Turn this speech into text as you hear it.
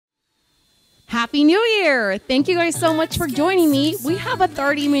Happy New Year! Thank you guys so much for joining me. We have a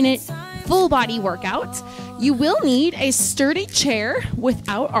 30-minute full body workout. You will need a sturdy chair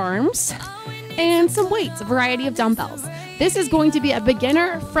without arms and some weights, a variety of dumbbells. This is going to be a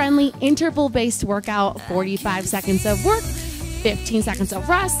beginner-friendly interval-based workout, 45 seconds of work, 15 seconds of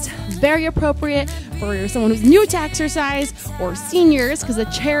rest, very appropriate for someone who's new to exercise or seniors because the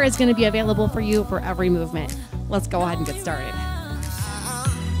chair is going to be available for you for every movement. Let's go ahead and get started.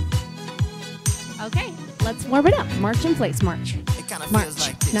 Okay, let's warm it up. March in place, march.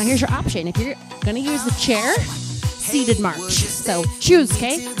 March. Now here's your option. If you're going to use the chair, seated march. So choose,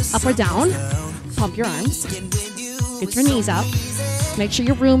 okay? Up or down. Pump your arms. Get your knees up. Make sure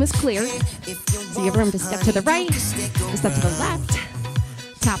your room is clear. So you have room to step to the right, to step to the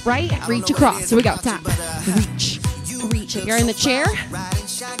left. Tap right, reach across. Here we go. Tap, reach, reach. If you're in the chair,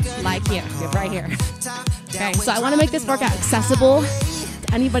 like here, you're right here. Okay, so I want to make this workout accessible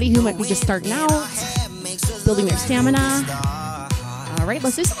to anybody who might be just starting out, building their stamina. All right,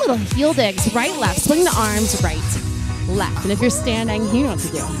 let's do some little heel digs. Right, left. Swing the arms, right, left. And if you're standing, you know what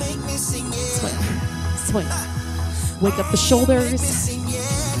to do. Swing, swing. Wake up the shoulders.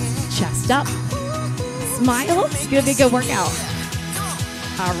 Chest up. Smile. It's going to be a good workout.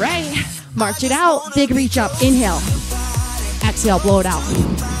 All right. March it out. Big reach up. Inhale. Exhale. Blow it out.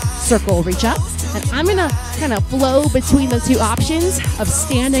 Circle. Reach up. And I'm going to kind of flow between the two options of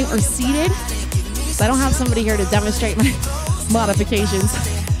standing or seated. So I don't have somebody here to demonstrate my modifications.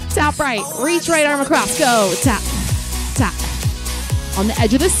 Tap right. Reach right arm across. Go. Tap. Tap. On the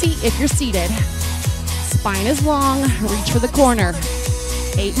edge of the seat if you're seated. Spine is long. Reach for the corner.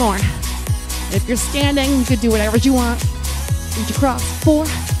 8 more. If you're standing, you could do whatever you want. Reach across. 4,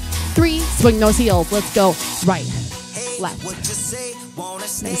 3. Swing those heels. Let's go. Right, left.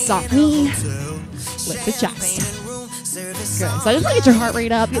 Nice soft knee. Lift the chest. Good. So I just want to get your heart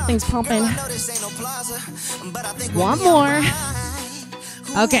rate up, get things pumping. 1 more.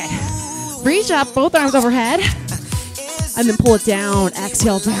 Okay. Reach up, both arms overhead. And then pull it down.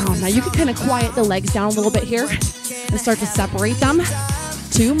 Exhale down. Now you can kind of quiet the legs down a little bit here and start to separate them.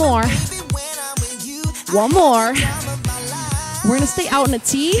 2 more. 1 more. We're going to stay out in a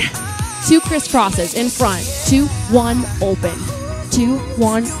T. 2 crisscrosses in front. 2, 1, open. 2,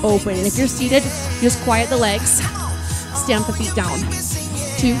 1, open. And if you're seated, just quiet the legs. Stamp the feet down.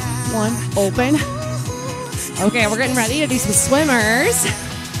 2, 1, open. Okay, we're getting ready to do some swimmers.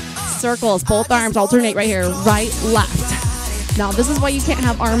 Circles, both arms alternate right here. Right, left. Now, this is why you can't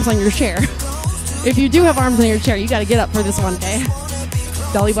have arms on your chair. If you do have arms on your chair, you got to get up for this one, okay?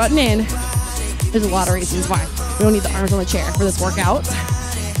 Belly button in. There's a lot of reasons why we don't need the arms on the chair for this workout.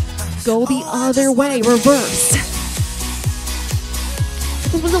 Go the other way, reverse.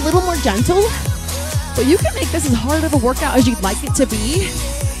 This was a little more gentle, but you can make this as hard of a workout as you'd like it to be.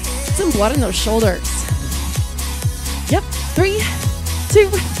 Get some blood in those shoulders. Yep, 3,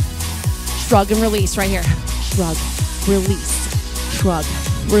 2, shrug and release right here. Shrug, release, shrug,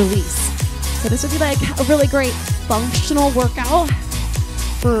 release. So this would be like a really great functional workout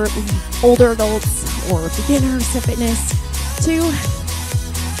for older adults or beginners to fitness. 2,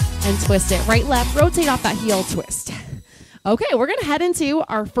 and twist it. Right, left, rotate off that heel, twist. Okay, we're gonna head into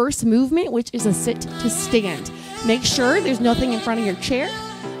our first movement, which is a sit to stand. Make sure there's nothing in front of your chair.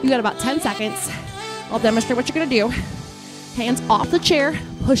 You got about 10 seconds. I'll demonstrate what you're gonna do. Hands off the chair,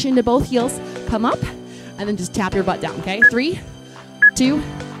 push into both heels, come up, and then just tap your butt down, okay? 3, 2,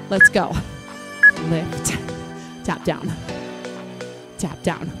 let's go. Lift, tap down, tap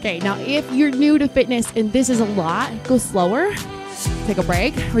down. Okay, now if you're new to fitness and this is a lot, go slower, take a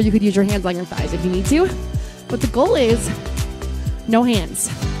break, or you could use your hands on your thighs if you need to. But the goal is no hands,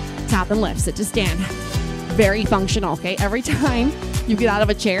 tap and lift, sit to stand. Very functional, okay? Every time you get out of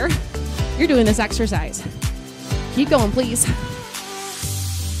a chair, you're doing this exercise. Keep going, please.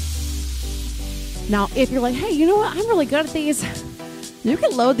 Now, if you're like, hey, you know what? I'm really good at these. You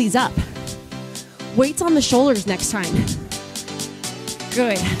can load these up. Weights on the shoulders next time.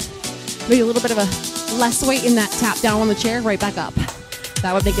 Good. Maybe a little bit of a less weight in that tap down on the chair, right back up.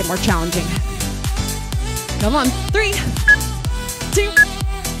 That would make it more challenging. Come on. 3, 2,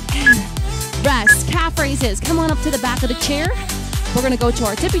 rest. Calf raises. Come on up to the back of the chair. We're going to go to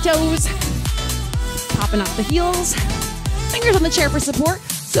our tippy toes. Popping off the heels. Fingers on the chair for support.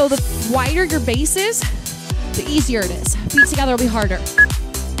 So the wider your base is, the easier it is. Feet together will be harder.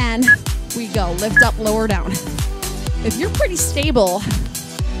 And we go. Lift up, lower down. If you're pretty stable,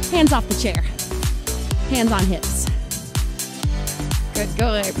 hands off the chair. Hands on hips. Good,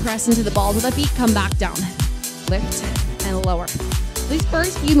 good. Press into the balls of the feet. Come back down. Lift and lower. These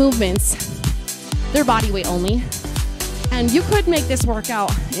first few movements, they're body weight only. And you could make this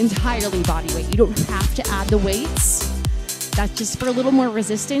workout entirely body weight. You don't have to add the weights. That's just for a little more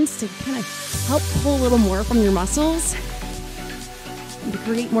resistance to kind of help pull a little more from your muscles and to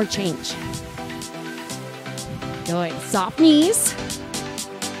create more change. Good. Soft knees.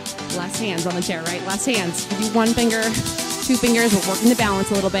 Less hands on the chair, right? Less hands. You do 1 finger, 2 fingers. We're working the balance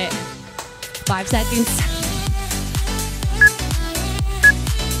a little bit. 5 seconds.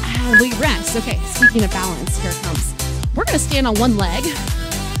 And we rest. Okay, speaking of balance, here it comes. We're gonna stand on one leg.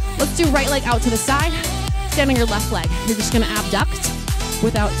 Let's do right leg out to the side. Stand on your left leg. You're just gonna abduct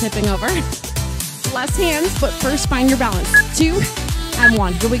without tipping over. Less hands, but first find your balance. 2 and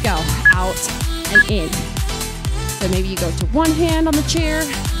 1. Here we go. Out and in. So maybe you go to 1 hand on the chair,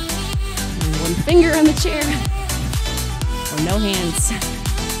 and 1 finger on the chair, or no hands.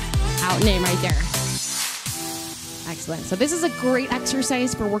 Out and in right there. Excellent. So this is a great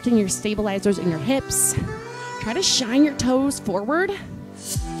exercise for working your stabilizers in your hips. Try to shine your toes forward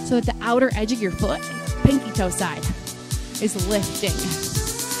so that the outer edge of your foot, pinky toe side, is lifting.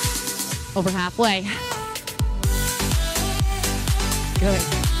 Over halfway. Good.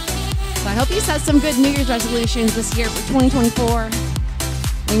 So I hope you set some good New Year's resolutions this year for 2024.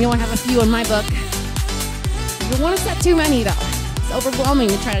 I know I have a few in my book. You don't want to set too many though. It's overwhelming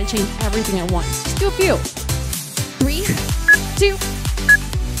to try to change everything at once. Just do a few. 3, 2,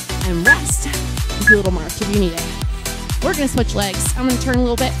 and rest. Do a little march if you need it. We're gonna switch legs. I'm gonna turn a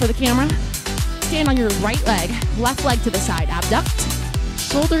little bit for the camera. Stand on your right leg, left leg to the side, abduct.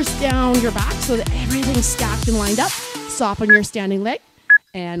 Shoulders down your back so that everything's stacked and lined up. Soften your standing leg,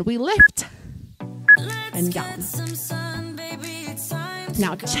 and we lift and down.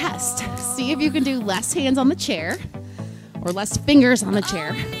 Now chest. See if you can do less hands on the chair or less fingers on the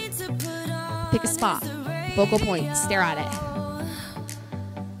chair. Pick a spot, focal point, stare at it.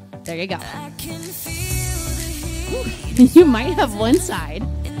 There you go. You might have one side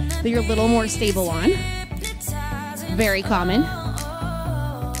that you're a little more stable on. Very common.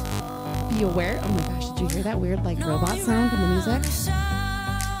 Be aware. Oh my gosh, did you hear that weird like robot sound in the music?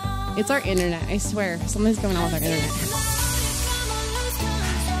 It's our internet, I swear. Something's going on with our internet.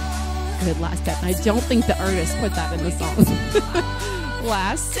 Good, last step. I don't think the artist put that in the song.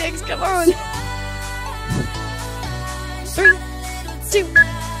 Last 6, come on. 3, 2,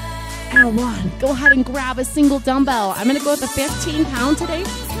 and 1. Go ahead and grab a single dumbbell. I'm gonna go with a 15-pound today.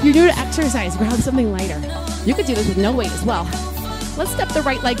 You're new to exercise, grab something lighter. You could do this with no weight as well. Let's step the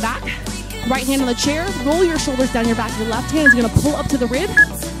right leg back. Right hand on the chair, roll your shoulders down your back. Your left hand is gonna pull up to the rib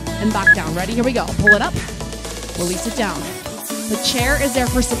and back down. Ready? Here we go. Pull it up, release it down. The chair is there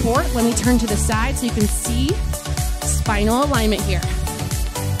for support. Let me turn to the side so you can see spinal alignment here.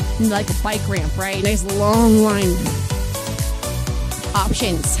 Like a bike ramp, right? Nice long line.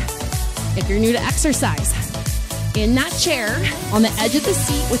 Options. If you're new to exercise, in that chair, on the edge of the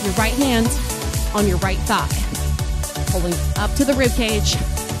seat with your right hand on your right thigh. Pulling up to the rib cage,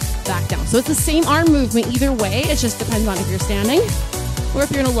 back down. So it's the same arm movement either way. It just depends on if you're standing or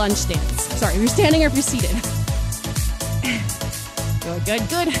if you're in a lunge stance. Sorry, if you're standing or if you're seated. Good, good,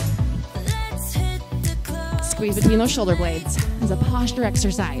 good. Squeeze between those shoulder blades. It's a posture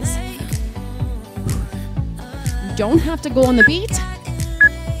exercise. You don't have to go on the beat.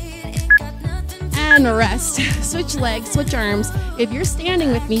 And rest. Switch legs, switch arms. If you're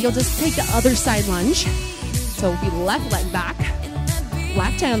standing with me, you'll just take the other side lunge. So it'll be left leg back,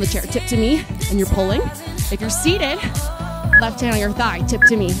 left hand on the chair, tip to me, and you're pulling. If you're seated, left hand on your thigh, tip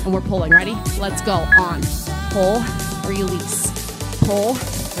to me, and we're pulling. Ready? Let's go. On. Pull, release. Pull,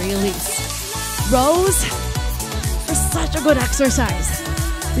 release. Rows are such a good exercise.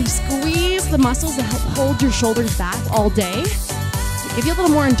 You squeeze the muscles that help hold your shoulders back all day. They give you a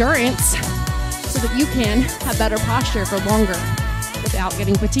little more endurance so that you can have better posture for longer without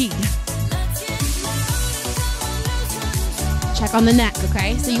getting fatigued. Check on the neck,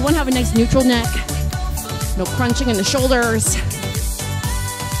 okay? So you want to have a nice neutral neck. No crunching in the shoulders.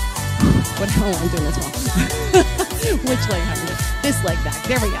 Oh, I'm doing this wrong. Which leg have we? This leg back.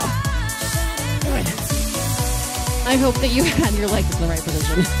 There we go. Good. I hope that you had your legs in the right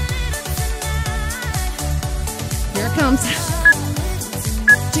position. Here it comes.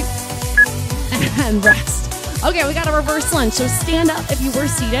 2. And rest. Okay, we got a reverse lunge. So stand up if you were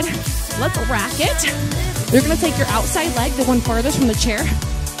seated. Let's rack it. You're gonna take your outside leg, the one farthest from the chair,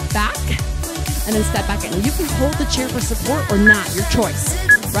 back, and then step back in. You can hold the chair for support or not, your choice.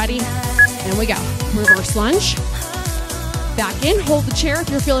 Ready? And we go. Reverse lunge. Back in, hold the chair if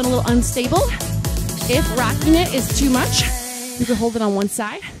you're feeling a little unstable. If rocking it is too much, you can hold it on one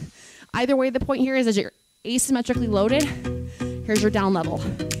side. Either way, the point here is as you're asymmetrically loaded, here's your down level.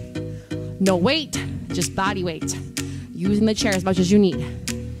 No weight, just body weight. using the chair as much as you need.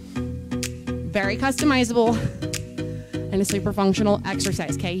 Very customizable and a super functional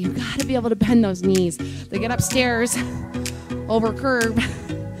exercise, okay? You gotta be able to bend those knees. They get upstairs, over curb,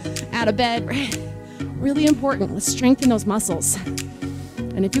 out of bed, right? Really important. Let's strengthen those muscles.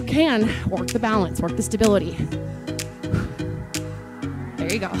 And if you can, work the balance, work the stability.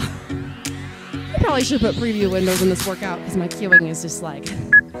 There you go. I probably should put preview windows in this workout because my cueing is just like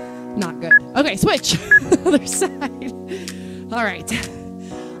not good. Okay, switch. Other side. All right.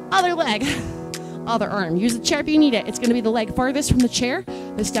 Other leg, other arm. Use the chair if you need it. It's going to be the leg farthest from the chair.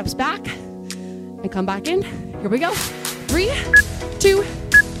 This steps back and come back in. Here we go. 3, 2,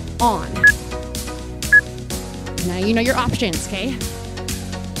 on. Now you know your options, okay? You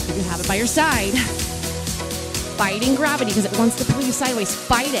can have it by your side. Fighting gravity because it wants to pull you sideways.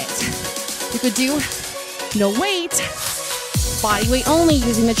 Fight it. You could do no weight, body weight only,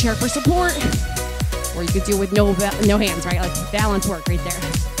 using the chair for support. Or you could do with no hands, right? Like balance work right there.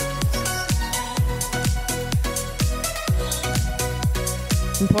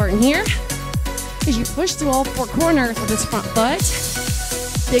 Important here is you push through all 4 corners of this front foot.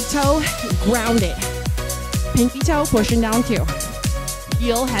 Big toe grounded. Pinky toe pushing down too.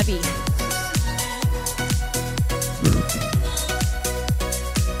 Heel heavy.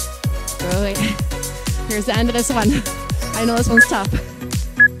 Good. Here's the end of this one. I know this one's tough.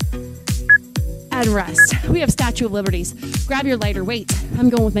 And rest. We have Statue of Liberties. Grab your lighter weight. I'm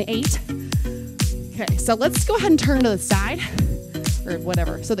going with my 8. Okay, so let's go ahead and turn to the side, or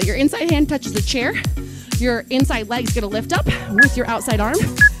whatever, so that your inside hand touches the chair. Your inside leg's gonna lift up with your outside arm,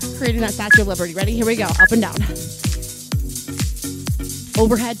 creating that Statue of Liberty. Ready? Here we go. Up and down.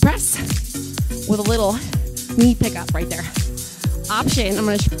 Overhead press with a little knee pickup right there. Option, I'm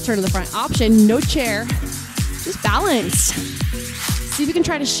gonna turn to the front. Option, no chair, just balance. See if you can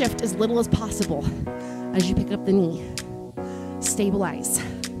try to shift as little as possible as you pick up the knee. Stabilize.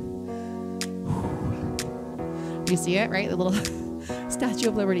 You see it, right? The little Statue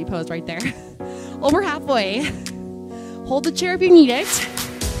of Liberty pose right there. Over halfway. Hold the chair if you need it.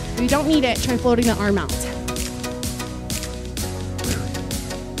 If you don't need it, try floating the arm out.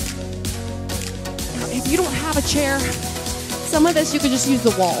 Now, if you don't have a chair, some of this you could just use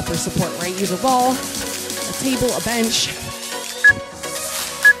the wall for support, right? Use a wall, a table, a bench.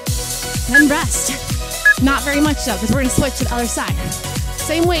 Then rest. Not very much so, because we're gonna switch to the other side.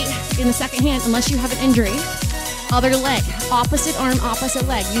 Same weight in the second hand, unless you have an injury. Other leg, opposite arm, opposite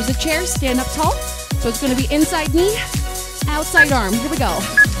leg. Use a chair, stand up tall. So it's gonna be inside knee, outside arm. Here we go.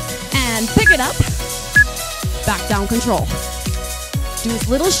 And pick it up, back down control. Do as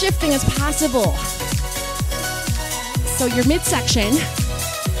little shifting as possible. So your midsection,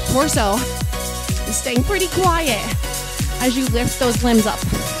 torso, is staying pretty quiet as you lift those limbs up.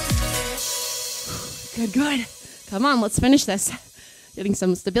 Good, good. Come on, let's finish this. Getting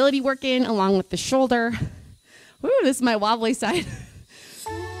some stability work in along with the shoulder. Woo, this is my wobbly side.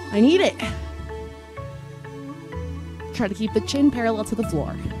 I need it. Try to keep the chin parallel to the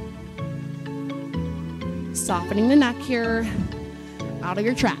floor. Softening the neck here, out of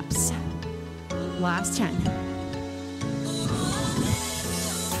your traps. Last 10.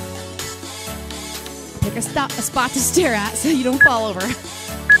 Pick a spot to stare at so you don't fall over.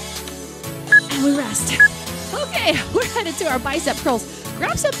 And we rest. Okay, we're headed to our bicep curls.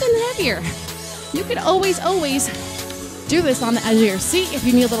 Grab something heavier. You can always do this on the edge of your seat if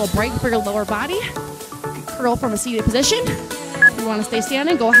you need a little break for your lower body. Curl from a seated position. If you want to stay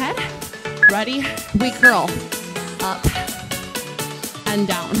standing, go ahead. Ready? We curl. Up and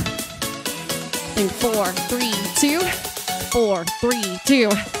down. Think 4, 3, 2. 4, 3, 2.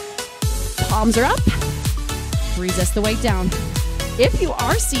 Palms are up. Resist the weight down. If you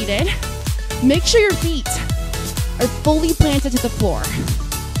are seated, make sure your feet are fully planted to the floor.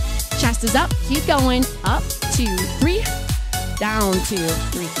 Chest is up. Keep going. Up, 2, 3. Down, 2,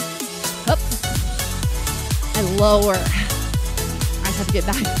 3. Up. And lower. I just have to get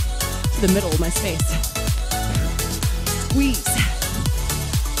back to the middle of my space. Squeeze.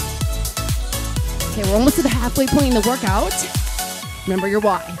 Okay, we're almost to the halfway point in the workout. Remember your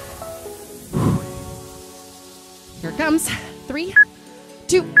why. Here it comes. 3,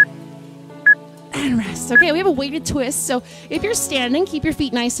 2, and rest. Okay, we have a weighted twist. So if you're standing, keep your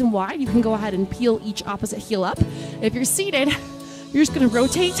feet nice and wide. You can go ahead and peel each opposite heel up. If you're seated, you're just gonna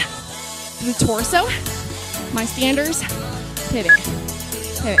rotate the torso. My standers, pivot.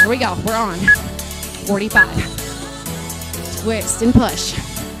 Pivot, here we go, we're on. 45. Twist and push.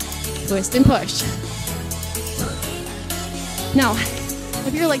 Twist and push. Now,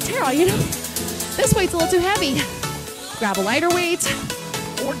 if you're like, Tara, you know, this weight's a little too heavy. Grab a lighter weight,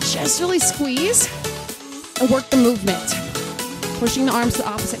 or just really squeeze, and work the movement. Pushing the arms to the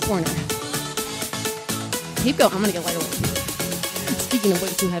opposite corner. Keep going. I'm gonna get lighter weight. Speaking of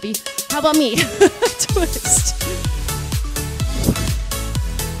weight too heavy, how about me? Twist.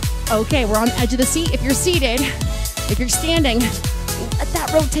 Okay, we're on the edge of the seat. If you're seated, if you're standing, let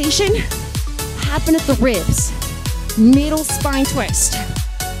that rotation happen at the ribs. Middle spine twist.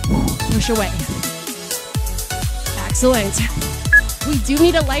 Push away. Excellent. We do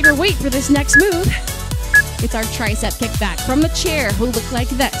need a lighter weight for this next move. It's our tricep kickback from the chair. We'll look like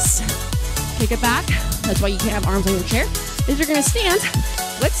this. Kick it back. That's why you can't have arms on your chair. If you're gonna stand,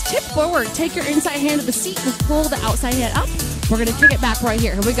 let's tip forward. Take your inside hand to the seat and pull the outside hand up. We're gonna kick it back right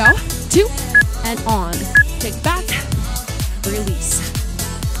here. Here we go. 2 and on. Kick back. Release.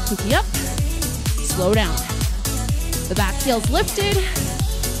 Pinky up. Slow down. The back heel's lifted.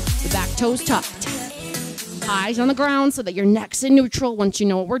 The back toes tucked. Eyes on the ground so that your neck's in neutral. Once you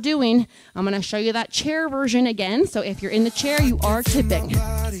know what we're doing, I'm gonna show you that chair version again. So if you're in the chair, you are tipping.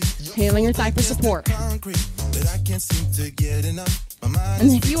 Handling your thigh for support.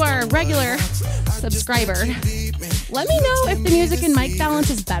 And if you are a regular subscriber, let me know if the music and mic balance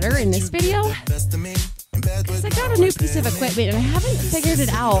is better in this video. Because I got a new piece of equipment and I haven't figured it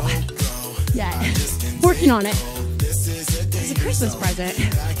out yet. Working on it. It's a Christmas present.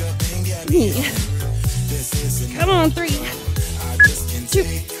 Me. Come on, 3, 2.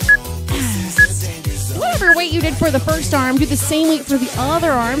 Whatever weight you did for the first arm, do the same weight for the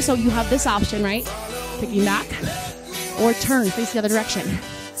other arm. So you have this option, right? Picking back or turn, face the other direction.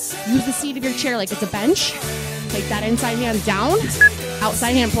 Use the seat of your chair like it's a bench. Take that inside hand down.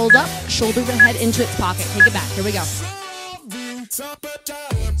 Outside hand pulls up. Shoulder the head into its pocket. Take it back. Here we go.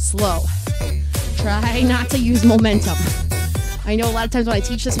 Slow. Try not to use momentum. I know a lot of times when I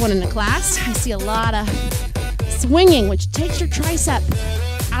teach this one in a class, I see a lot of swinging, which takes your tricep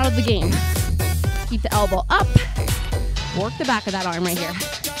out of the game. Keep the elbow up. Work the back of that arm right here.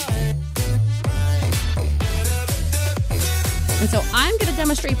 And so I'm going to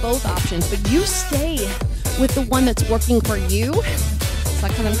demonstrate both options, but you stay with the one that's working for you. So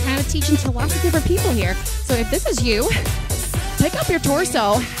I'm kind of teaching to lots of different people here. So if this is you, pick up your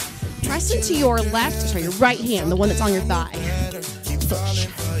torso, press into your your right hand, the one that's on your thigh. Push.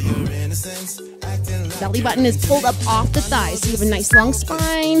 Belly button is pulled up off the thigh, so you have a nice long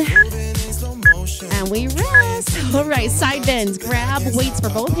spine. And we rest. All right, side bends. Grab weights for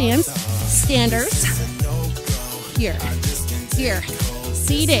both hands. Standers. Here. Here.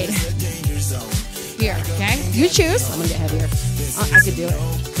 Seated. Here, okay? You choose. I'm gonna get heavier. I could do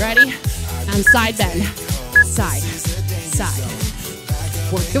it. Ready? And side bend. Side. Side.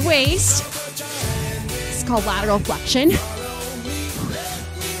 Work the waist. It's called lateral flexion.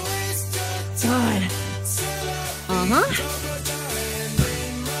 Good.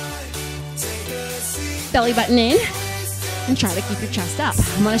 Belly button in. And try to keep your chest up.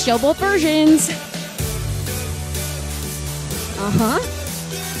 I'm gonna show both versions.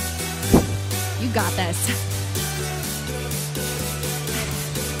 You got this.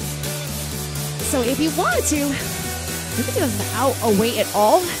 So if you wanted to, you can do this without a weight at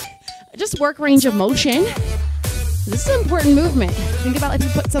all. Just work range of motion. This is an important movement. Think about if you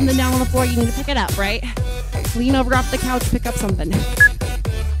put something down on the floor, you need to pick it up, right? Lean over off the couch, pick up something.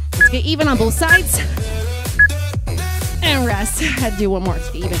 Let's get even on both sides. And rest. Do one more to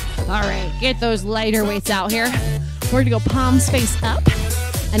get even. All right, get those lighter weights out here. We're gonna go palms face up.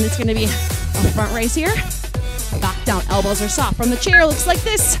 And it's gonna be a front raise here. Back down, elbows are soft. From the chair, looks like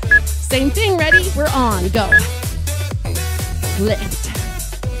this. Same thing, ready? We're on, go. Lift.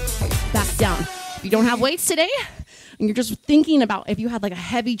 Back down. If you don't have weights today, and you're just thinking about if you had like a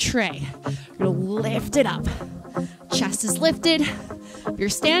heavy tray, you're gonna lift it up. Chest is lifted. If you're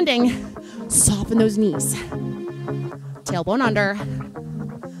standing, soften those knees. Tailbone under.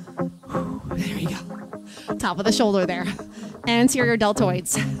 There you go. Top of the shoulder there. Anterior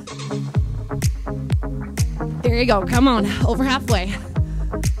deltoids. There you go. Come on. Over halfway.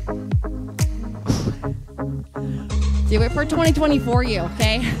 Do it for 2020 for you,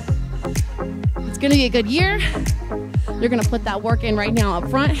 okay? It's going to be a good year. You're going to put that work in right now up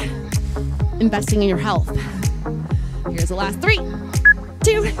front, investing in your health. Here's the last 3,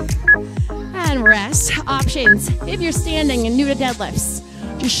 2, and rest. Options. If you're standing and new to deadlifts,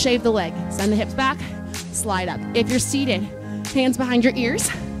 just shave the leg. Send the hips back, slide up. If you're seated, hands behind your ears.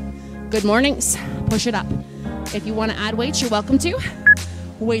 Good mornings. Push it up. If you want to add weights, you're welcome to.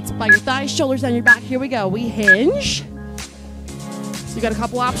 Weights by your thighs, shoulders on your back. Here we go. We hinge. So you got a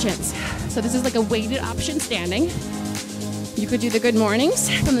couple options. So this is like a weighted option standing. You could do the good mornings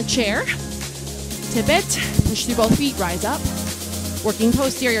from the chair. Tip it, push through both feet, rise up. Working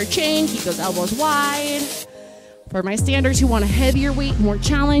posterior chain, keep those elbows wide. For my standards who want a heavier weight, more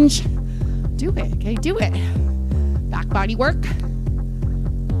challenge, do it, okay? Do it. Back body work.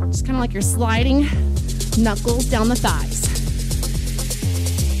 Just kind of like you're sliding knuckles down the thighs.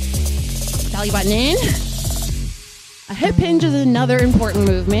 Belly button in. A hip hinge is another important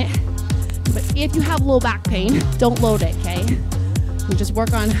movement. But if you have low back pain, don't load it, okay? You just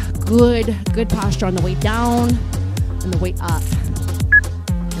work on good posture on the way down and the way up.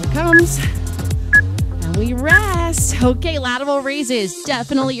 Here it comes. And we rest. Okay, lateral raises.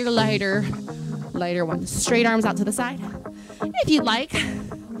 Definitely your lighter one. Straight arms out to the side. If you'd like,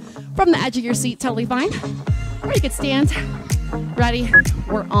 from the edge of your seat, totally fine. Or you could stand. Ready?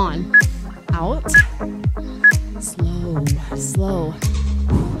 We're on. Out. Slow, slow.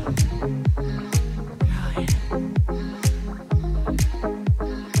 Good.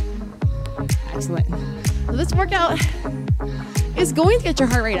 Excellent. So this workout is going to get your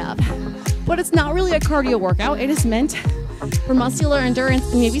heart rate up, but it's not really a cardio workout. It is meant for muscular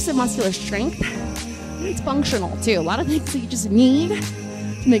endurance and maybe some muscular strength. And it's functional too. A lot of things that you just need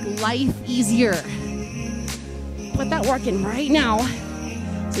to make life easier. Put that work in right now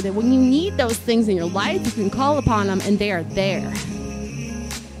so that when you need those things in your life, you can call upon them and they are there.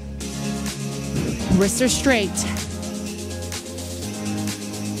 Wrists are straight.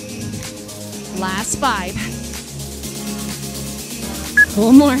 Last 5.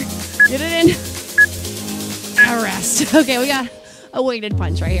 One more. Get it in. And rest. Okay, we got a weighted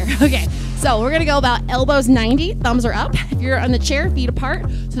punch right here. Okay, so we're gonna go about elbows 90, thumbs are up. If you're on the chair, feet apart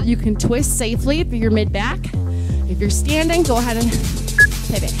so that you can twist safely for your mid-back. If you're standing, go ahead and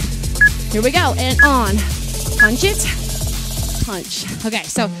pivot. Here we go, and on. Punch it, punch. Okay,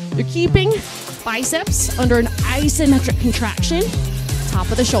 so you're keeping biceps under an isometric contraction. Top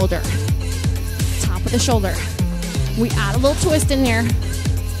of the shoulder, top of the shoulder. We add a little twist in there.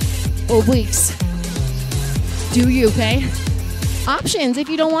 Obliques. Do you, okay? Options, if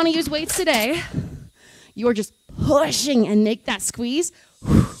you don't want to use weights today, you are just pushing and make that squeeze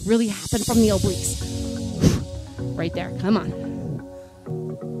really happen from the obliques. Right there, come on.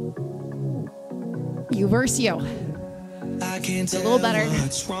 You versus you. It's a little better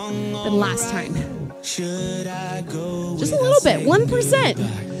than last time. Just a little bit, 1%.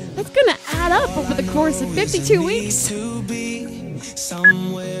 That's gonna add up over the course of 52 weeks.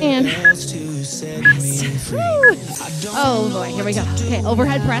 And rest. Oh boy, here we go. Okay,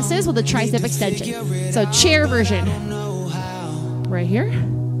 overhead presses with a tricep extension. So chair version, right here.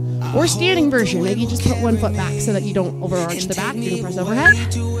 Or standing version, maybe you just put one foot back so that you don't overarch the back. You can press overhead.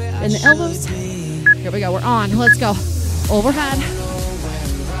 And the elbows. Here we go, we're on, let's go. Overhead,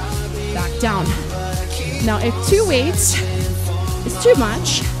 back down. Now if 2 weights is too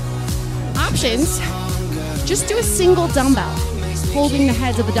much, options, just do a single dumbbell, holding the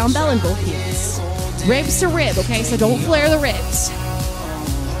heads of the dumbbell in both hands. Ribs to rib, okay, so don't flare the ribs.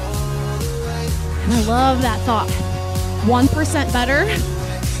 And I love that thought. 1% better,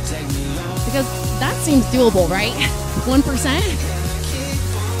 because that seems doable, right? 1%.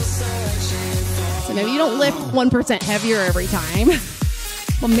 So maybe you don't lift 1% heavier every time,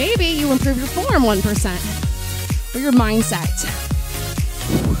 but maybe you improve your form 1%, or your mindset,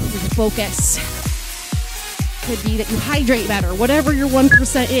 or your focus. Could be that you hydrate better, whatever your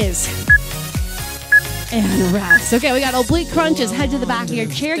 1% is. And rest. Okay, we got oblique crunches, head to the back of your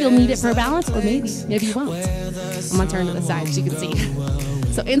chair. You'll need it for balance, or maybe you won't. I'm gonna turn to the side so you can see.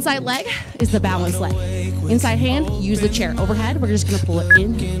 So inside leg is the balance leg. Inside hand, use the chair. Overhead, we're just gonna pull it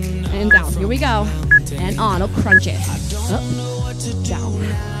in and down. Here we go. And on, crunch it. Up, down.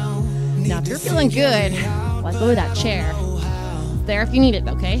 Now if you're feeling good, let go of that chair. There if you need it,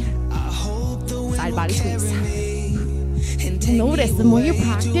 okay? Side body squeeze. Notice, the more you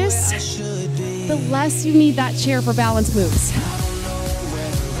practice, the less you need that chair for balance moves.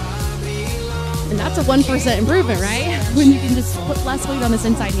 And that's a 1% improvement, right? When you can just put less weight on this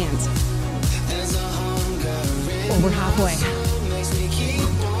inside hands. Oh, we're halfway.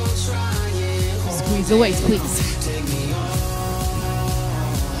 Squeeze the waist, please.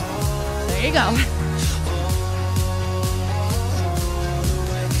 There you go.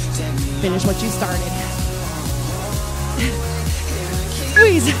 Finish what you started.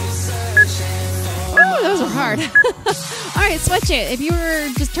 Squeeze. Oh, those are hard. All right, switch it. If you were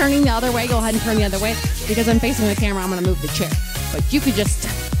just turning the other way, go ahead and turn the other way. Because I'm facing the camera, I'm gonna move the chair. But you could just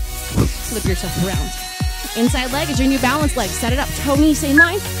flip yourself around. Inside leg is your new balance leg. Set it up, toe knee, same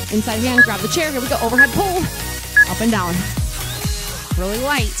line. Inside hand, grab the chair. Here we go, overhead pull. Up and down. Really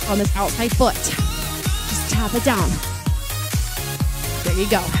light on this outside foot. Just tap it down. There you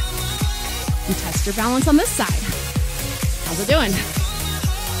go. And test your balance on this side. How's it doing?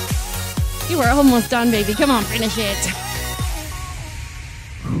 You are almost done, baby. Come on, finish it.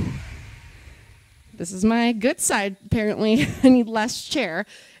 This is my good side, apparently. I need less chair.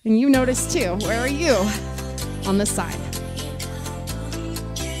 And you notice too. Where are you? On this side.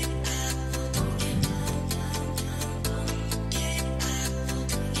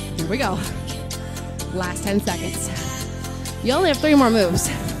 Here we go. Last 10 seconds. You only have 3 more moves.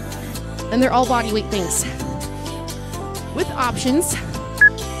 And they're all body weight things. With options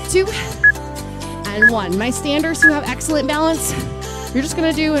 2 and 1. My standers who have excellent balance, you're just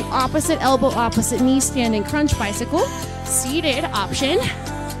gonna do an opposite elbow, opposite knee, standing crunch bicycle. Seated option,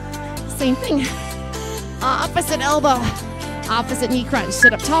 same thing. Opposite elbow, opposite knee crunch.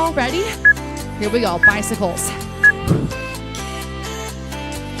 Sit up tall, ready? Here we go, bicycles.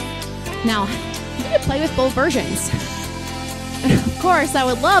 Now, you can play with both versions. Of course, I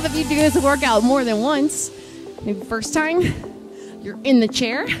would love if you do this workout more than once. Maybe first time, you're in the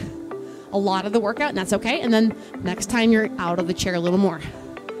chair, a lot of the workout, and that's okay. And then next time you're out of the chair a little more.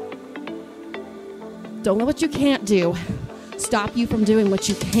 Don't let what you can't do stop you from doing what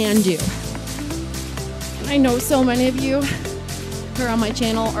you can do. And I know so many of you who are on my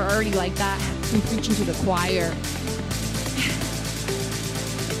channel are already like that. I'm preaching to the choir.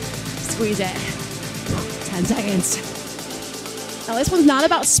 Squeeze it. 10 seconds. Now this one's not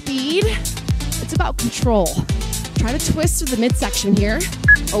about speed, it's about control. Try to twist through the midsection here.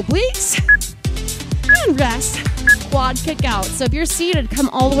 Obliques. And rest. Quad kick out. So if you're seated, come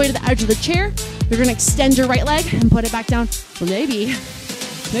all the way to the edge of the chair. You're gonna extend your right leg and put it back down. Or maybe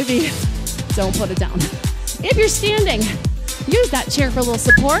don't put it down. If you're standing, use that chair for a little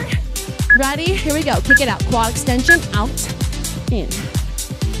support. Ready? Here we go. Kick it out. Quad extension, out, in.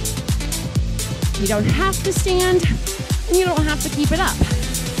 You don't have to stand, and you don't have to keep it up.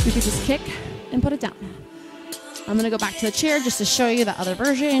 You can just kick and put it down. I'm gonna go back to the chair just to show you the other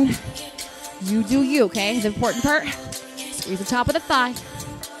version. You do you, okay? The important part, squeeze the top of the thigh,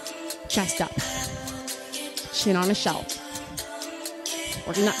 chest up, chin on a shelf.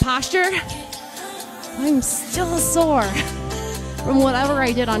 Working that posture. I'm still sore from whatever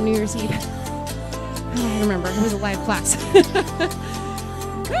I did on New Year's Eve. Oh, I remember, it was a live class.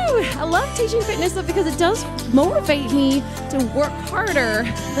 Woo, I love teaching fitness though because it does motivate me to work harder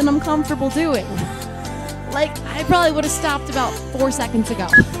than I'm comfortable doing. Like, I probably would have stopped about 4 seconds ago.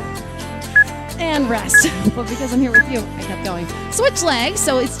 And rest. But because I'm here with you, I kept going. Switch legs,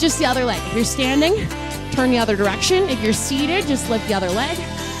 so it's just the other leg. If you're standing, turn the other direction. If you're seated, just lift the other leg.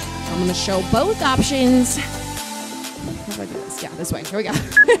 I'm gonna show both options. How do I do this? Yeah, this way. Here we go.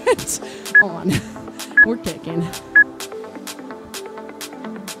 Hold on. We're kicking.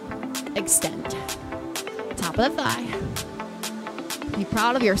 Extend. Top of the thigh. Be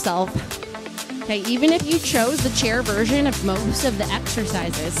proud of yourself. Okay, even if you chose the chair version of most of the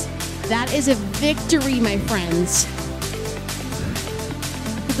exercises, that is a victory, my friends.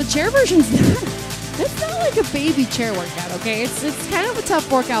 But the chair version's it's not like a baby chair workout, okay? It's kind of a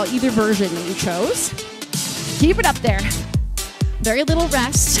tough workout, either version that you chose. Keep it up there. Very little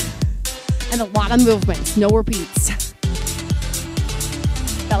rest and a lot of movements, no repeats.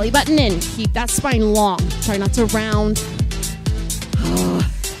 Belly button in, keep that spine long. Try not to round.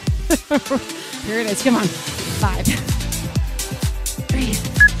 Here it is, come on. 5, 3,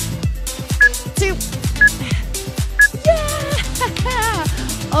 2. Yeah!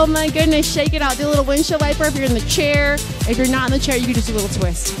 Oh my goodness, shake it out. Do a little windshield wiper if you're in the chair. If you're not in the chair, you can just do a little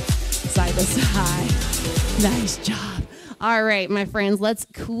twist. Side to side. Nice job. All right, my friends, let's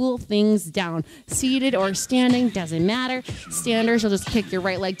cool things down. Seated or standing, doesn't matter. Standers, you'll just kick your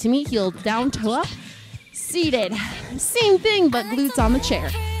right leg to meet, heel down, toe up. Seated, same thing, but glutes on the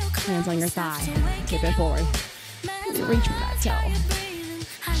chair. Hands on your thigh. Tip it forward. Reach for that toe.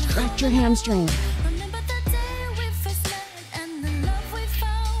 Stretch your hamstring.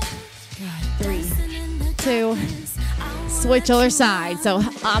 Good. 3, 2. Switch other side. So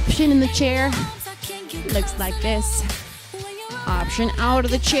option in the chair looks like this. Option out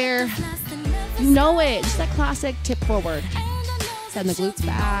of the chair. You know it. Just that classic tip forward. Send the glutes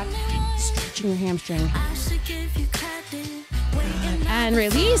back. Stretching your hamstring. And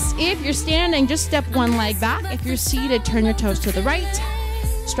release. If you're standing, just step one leg back. If you're seated, turn your toes to the right.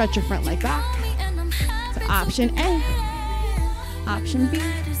 Stretch your front leg back. So option A. Option B.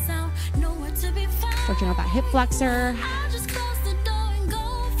 Stretching out that hip flexor.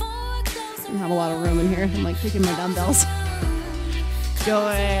 I have a lot of room in here. I'm like kicking my dumbbells.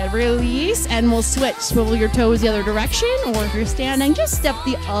 Good. Release. And we'll switch. Swivel your toes the other direction. Or if you're standing, just step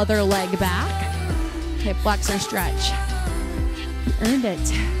the other leg back. Hip flexor stretch. You earned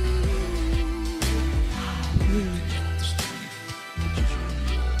it.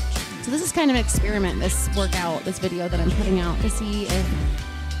 So this is kind of an experiment, this workout, this video that I'm putting out to see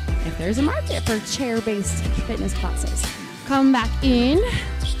if there's a market for chair-based fitness classes. Come back in.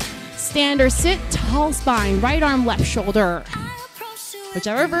 Stand or sit, tall spine, right arm, left shoulder.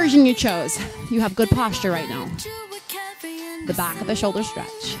 Whichever version you chose, you have good posture right now. The back of the shoulder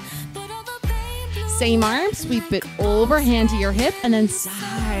stretch. Same arm, sweep it over, hand to your hip, and then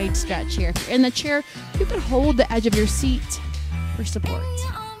side stretch here. If you're in the chair, you can hold the edge of your seat for support.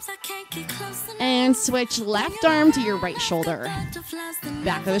 And switch left arm to your right shoulder.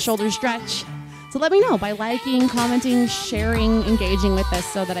 Back of the shoulder stretch. So let me know by liking, commenting, sharing, engaging with this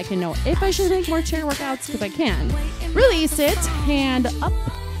so that I can know if I should make more chair workouts, because I can. Release it, hand up.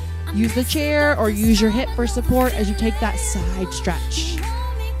 Use the chair or use your hip for support as you take that side stretch.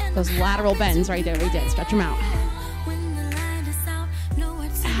 Those lateral bends right there, we did. Stretch them out.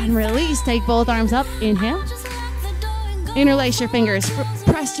 And release. Take both arms up. Inhale. Interlace your fingers.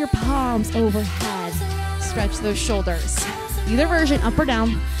 Press your palms overhead. Stretch those shoulders. Either version, up or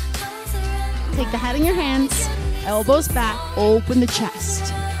down. Take the head in your hands. Elbows back. Open the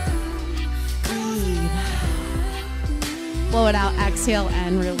chest. Breathe. Blow it out. Exhale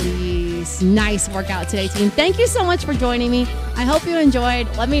and release. Nice workout today, team. Thank you so much for joining me. I hope you enjoyed.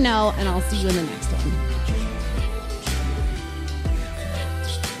 Let me know, and I'll see you in the next one.